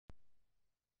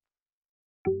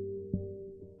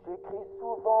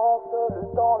souvent seul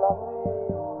dans la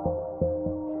nuit.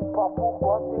 Je sais pas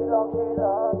pourquoi c'est là que j'ai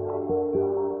l'inspi.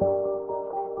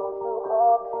 Je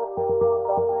rappe, je fume toute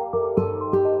la nuit.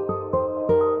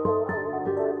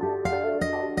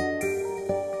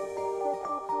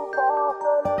 J'écris souvent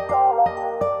seul dans la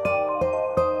nuit. Je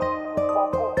sais pas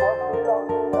pourquoi c'est là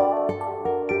que j'ai l'inspi.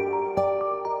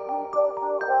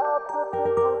 Je rappe, je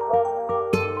fume toute la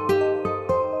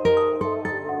nuit.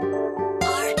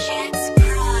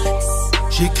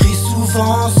 J'écris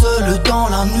souvent seul dans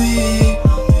la nuit.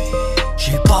 Je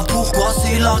sais pas pourquoi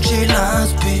c'est là que j'ai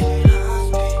l'inspi.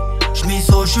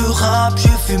 J'm'isole, je rappe, je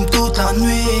fume toute la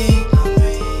nuit.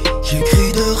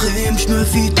 J'écris de rimes, j'me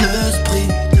vide l'esprit.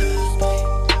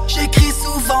 J'écris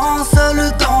souvent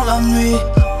seul dans la nuit.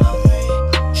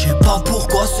 Je sais pas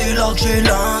pourquoi c'est là que j'ai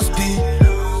l'inspi.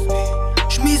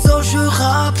 J'm'isole, je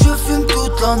rappe, je fume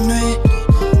toute la nuit.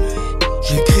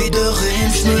 J'écris de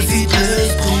rimes, j'me vide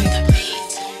l'esprit.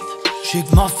 J'ai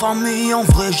que ma famille, en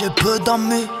vrai j'ai peu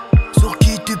d'amis. Sur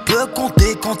qui tu peux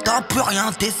compter quand t'as plus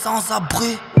rien, t'es sans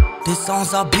abri. T'es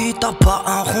sans habit, t'as pas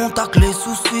un rond, t'as que les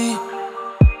soucis.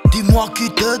 Dis-moi qui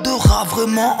t'aidera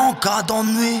vraiment en cas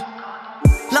d'ennui.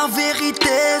 La vérité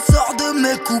sort de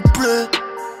mes couplets.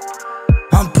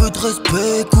 Un peu de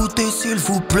respect, écoutez s'il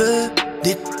vous plaît.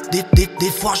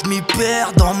 Des fois je m'y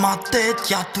perds dans ma tête,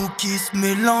 y'a tout qui se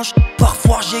mélange.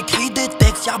 Parfois j'écris des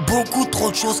textes, y'a beaucoup trop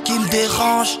de choses qui me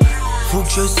dérangent. Faut que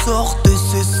je sorte de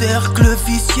ce cercle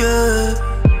vicieux.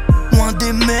 Loin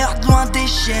des merdes, loin des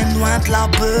chaînes, loin de la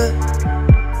beuh.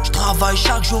 Je travaille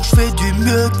chaque jour, je fais du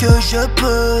mieux que je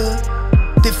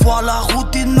peux. Des fois la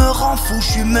routine me rend fou,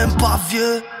 je suis même pas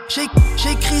vieux.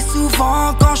 J'écris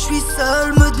souvent quand je suis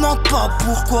seul, me demande pas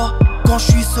pourquoi. Quand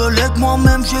je suis seul avec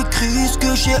moi-même, j'écris ce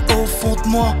que j'ai au fond de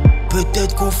moi.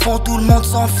 Peut-être qu'au fond tout le monde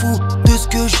s'en fout de ce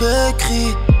que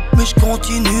j'écris, mais je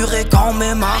continuerai quand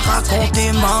même à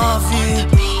raconter ma vie.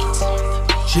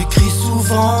 J'écris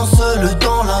souvent seul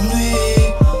dans la nuit.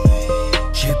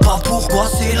 Je sais pas pourquoi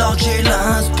c'est là que j'ai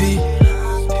l'inspi.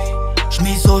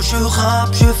 J'm'isole, je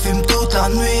rappe, je fume toute la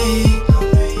nuit.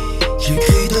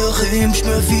 J'écris de rimes,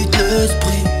 j'me vide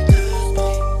l'esprit.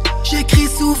 J'écris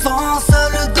souvent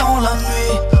seul dans la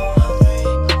nuit.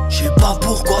 Je sais pas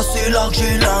pourquoi c'est là que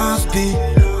j'ai l'inspi.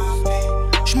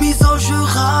 J'm'isole, je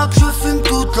rappe, je fume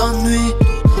toute la nuit.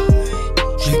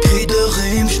 J'écris de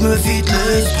rimes, j'me vide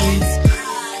l'esprit.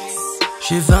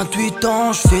 J'ai 28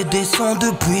 ans, j'fais des sons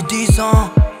depuis 10 ans.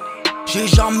 J'ai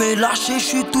jamais lâché,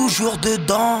 j'suis toujours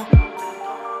dedans.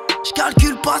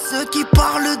 J'calcule pas ceux qui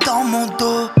parlent dans mon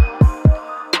dos.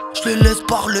 J'les laisse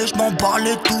parler, j'm'en parle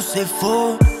et tout c'est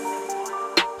faux.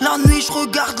 La nuit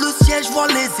j'regarde le ciel, j'vois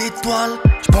les étoiles.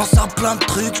 J'pense à plein de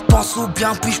trucs, j'pense au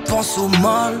bien puis j'pense au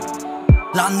mal.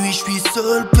 La nuit j'suis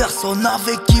seul, personne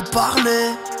avec qui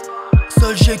parler.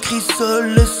 Seul j'écris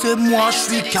seul, laissez-moi,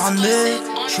 j'suis cané.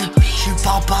 J'suis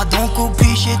papa donc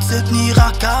obligé de se tenir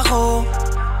à carreau.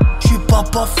 J'suis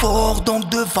papa fort donc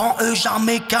devant eux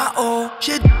jamais KO.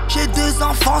 J'ai deux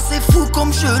enfants, c'est fou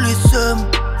comme je les seum.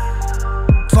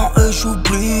 Devant eux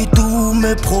j'oublie tous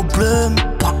mes problèmes.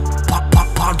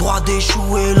 Pas le droit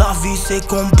d'échouer, la vie c'est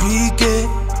compliqué.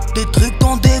 Des trucs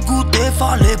t'ont dégoûté,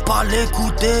 fallait pas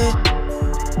l'écouter.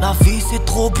 La vie c'est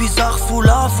trop bizarre, faut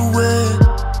l'avouer.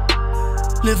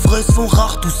 Les vrais sont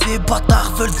rares, tous ces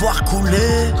bâtards veulent voir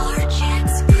couler.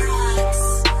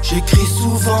 J'écris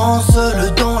souvent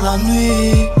seul dans la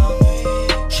nuit.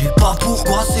 Je sais pas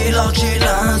pourquoi c'est là que j'ai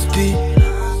l'inspi.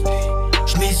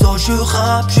 J'm'isole, je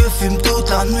rappe, je fume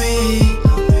toute la nuit.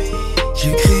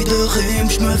 J'écris de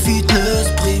rimes, j'me vide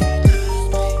l'esprit.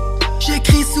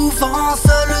 J'écris souvent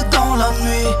seul dans la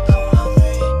nuit.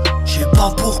 Je sais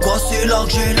pas pourquoi c'est là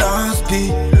que j'ai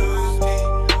l'inspi.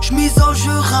 J'm'isole, je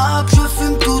rappe, je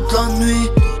fume toute la nuit.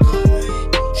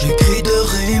 J'écris de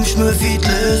rimes, j'me vide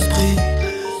l'esprit.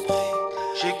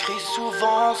 J'écris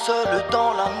souvent seul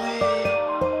dans la nuit.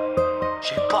 Je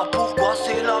sais pas pourquoi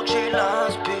c'est là que j'ai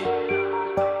l'inspi.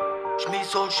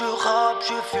 J'm'isole, je rappe,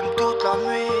 je fume toute la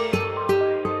nuit.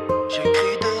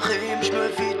 J'écris